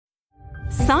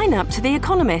Sign up to The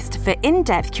Economist for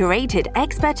in-depth curated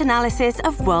expert analysis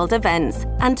of world events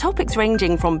and topics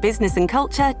ranging from business and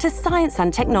culture to science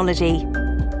and technology.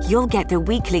 You'll get the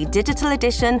weekly digital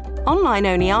edition,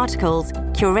 online-only articles,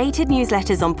 curated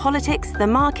newsletters on politics, the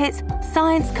markets,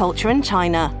 science, culture and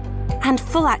China, and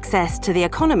full access to The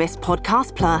Economist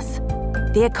Podcast Plus.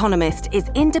 The Economist is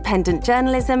independent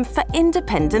journalism for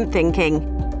independent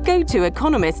thinking. Go to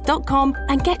economist.com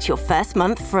and get your first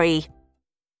month free.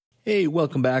 Hey,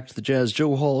 welcome back to the Jazz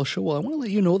Joe Hall Show. I want to let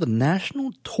you know the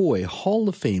National Toy Hall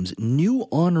of Fame's new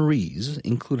honorees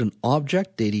include an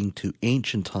object dating to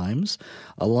ancient times,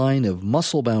 a line of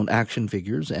muscle-bound action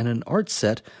figures, and an art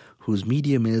set whose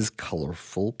medium is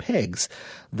colorful pegs.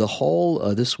 The Hall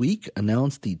this week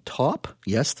announced the Top,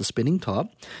 yes, the spinning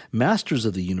top, Masters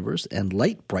of the Universe, and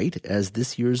Light Bright as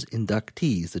this year's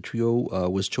inductees. The trio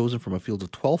was chosen from a field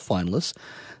of 12 finalists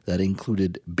that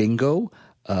included Bingo,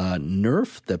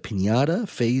 Nerf, the Pinata,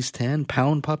 Phase 10,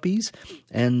 Pound Puppies,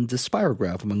 and the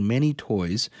Spirograph, among many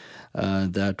toys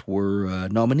that were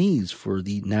nominees for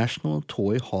the National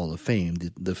Toy Hall of Fame.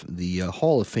 The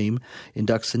Hall of Fame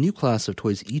inducts a new class of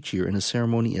toys each year in a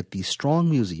ceremony at the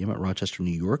Strong Museum at Rochester, New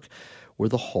York, where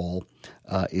the hall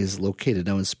is located.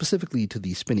 Now, and specifically to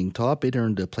the spinning top, it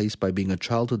earned a place by being a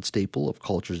childhood staple of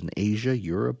cultures in Asia,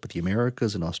 Europe, the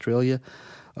Americas, and Australia.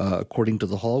 According to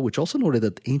the hall, which also noted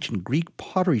that ancient Greek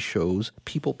pottery shows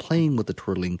people playing with the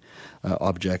twirling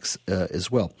objects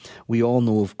as well. We all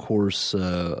know, of course,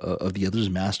 of the others,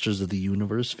 Masters of the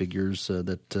Universe, figures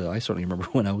that I certainly remember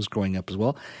when I was growing up as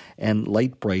well, and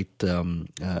Light Bright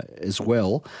as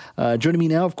well. Joining me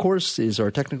now, of course, is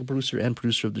our technical producer and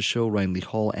producer of the show, Ryan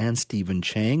Lehal, and Stephen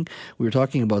Chang. We were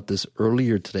talking about this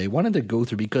earlier today. Wanted to go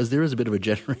through, because there is a bit of a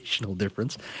generational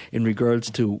difference in regards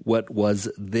to what was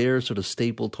their sort of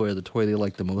staple toy, or the toy they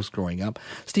liked the most growing up.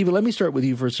 Stephen, let me start with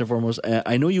you first and foremost.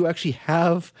 I know you actually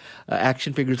have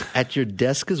action figures at your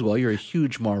desk as well. You're a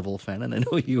huge Marvel fan, and I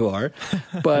know you are.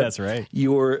 But that's right.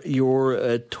 Your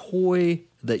toy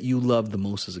that you loved the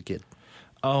most as a kid.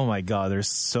 Oh my God, there's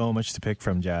so much to pick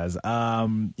from, Jazz.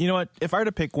 You know what? If I were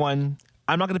to pick one,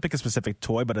 I'm not going to pick a specific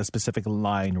toy, but a specific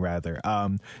line rather.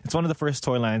 It's one of the first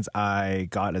toy lines I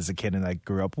got as a kid and I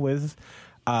grew up with.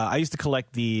 I used to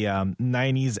collect the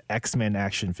 90s X-Men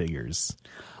action figures.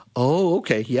 Oh,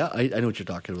 okay. Yeah, I know what you're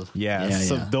talking about. Yeah,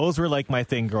 so those were like my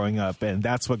thing growing up, and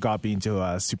that's what got me into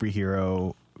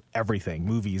superhero everything.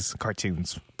 Movies,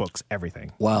 cartoons, books,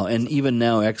 everything. Wow, and even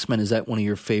now, X-Men, is that one of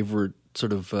your favorite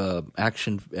sort of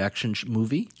action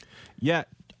movie? Yeah,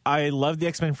 I love the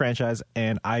X-Men franchise,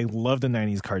 and I love the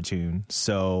 90s cartoon.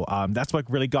 So that's what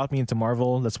really got me into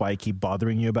Marvel. That's why I keep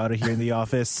bothering you about it here in the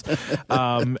office.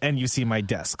 And you see my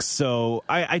desk. So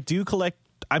I do collect.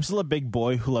 I'm still a big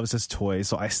boy who loves his toys,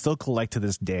 so I still collect to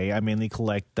this day. I mainly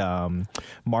collect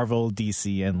Marvel,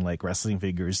 DC, and like wrestling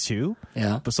figures too.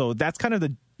 Yeah. So that's kind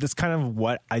of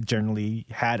what I generally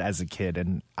had as a kid,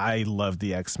 and I loved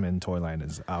the X-Men toy line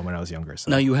when I was younger.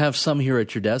 So. Now, you have some here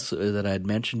at your desk that I had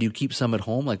mentioned. Do you keep some at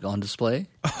home, like on display?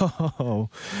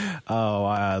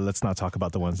 Let's not talk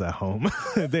about the ones at home.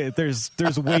 There's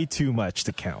way too much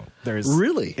to count.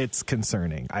 Really? It's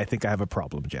concerning. I think I have a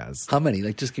problem, Jazz. How many?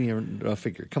 Like, just give me a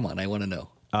figure. Come on, I want to know.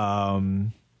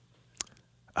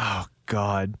 Oh,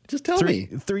 God. Just tell me.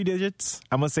 3 digits.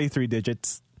 I'm going to say 3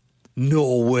 digits.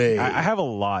 No way. I have a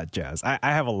lot, Jazz. I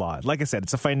have a lot. Like I said,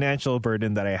 it's a financial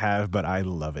burden that I have, but I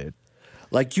love it.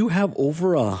 Like, you have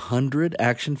over 100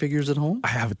 action figures at home? I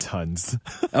have tons.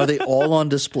 Are they all on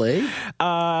display?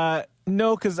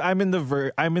 No, because I'm in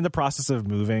the process of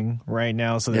moving right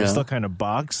now, so they're still kind of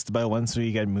boxed. But once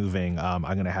we get moving, I'm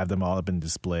going to have them all up in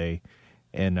display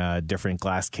in different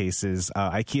glass cases.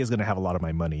 IKEA is going to have a lot of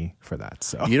my money for that.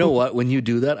 So you know what? When you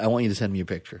do that, I want you to send me a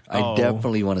picture. I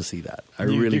definitely want to see that.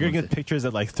 You're going to get pictures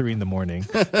at like 3 a.m.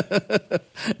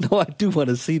 No, I do want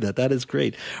to see that. That is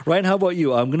great. Ryan, how about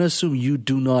you? I'm going to assume you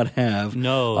do not have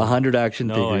 100 action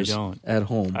figures at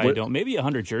home. I don't. Maybe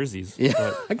 100 jerseys.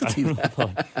 Yeah, I can see that.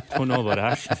 I don't know about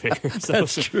action figures.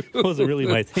 That's true. That wasn't really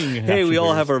my thing. Hey, we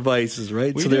all have our vices,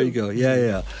 right? So there you go.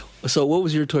 Yeah. So what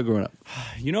was your toy growing up?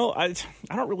 You know, I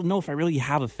don't really know if I really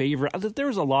have a favorite. There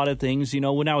was a lot of things. You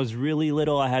know, when I was really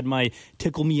little, I had my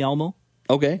Tickle Me Elmo.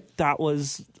 Okay. That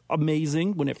was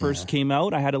amazing when it first came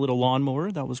out. I had a little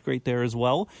lawnmower. That was great there as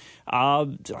well.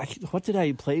 What did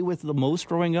I play with the most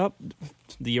growing up?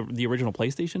 The original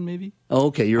PlayStation, maybe? Oh,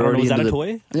 okay. You're already into that a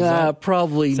toy? Yeah,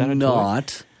 probably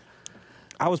not.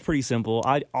 I was pretty simple.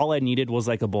 All I needed was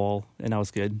like a ball, and I was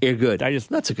good. You're good.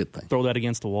 That's a good thing. Throw that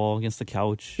against the wall, against the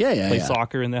couch. Play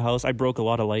soccer in the house. I broke a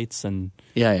lot of lights and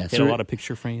hit so a lot of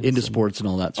picture frames. Into sports and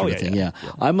all that sort of thing. Yeah.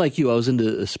 I'm like you. I was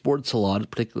into sports a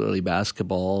lot, particularly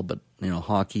basketball, but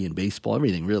hockey and baseball,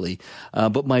 everything really.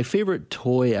 But my favorite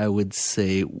toy, I would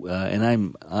say, and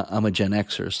I'm a Gen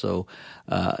Xer, so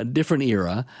a different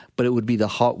era, but it would be the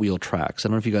Hot Wheel tracks. I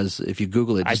don't know if you guys, if you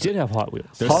Google it. I did have Hot Wheels.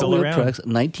 They're Hot still Wheel around. tracks,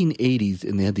 1980s,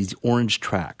 and they had these orange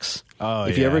tracks. Oh,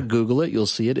 if you yeah. ever Google it, you'll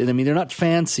see it. And I mean, they're not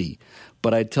fancy,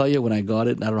 but I tell you, when I got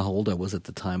it, I don't know how old I was at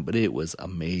the time, but it was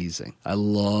amazing. I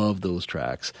love those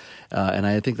tracks. And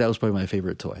I think that was probably my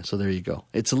favorite toy. So there you go.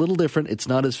 It's a little different. It's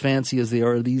not as fancy as they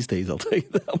are these days, I'll tell you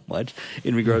that much,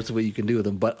 in regards to what you can do with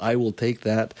them. But I will take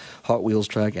that Hot Wheels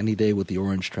track any day with the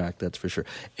orange track, that's for sure.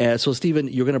 So, Stephen,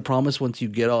 you're going to promise once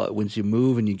you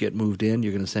move and you get moved in,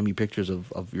 you're going to send me pictures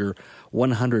of your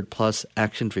 100-plus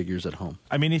action figures at home.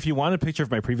 I mean, if you want a picture of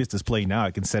my previous display now,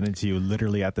 I can send it to you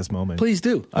literally at this moment. Please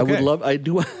do. I would love. I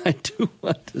do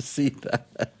want to see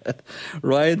that.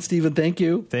 Ryan, Stephen, thank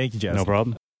you. Thank you, Jess. No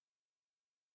problem.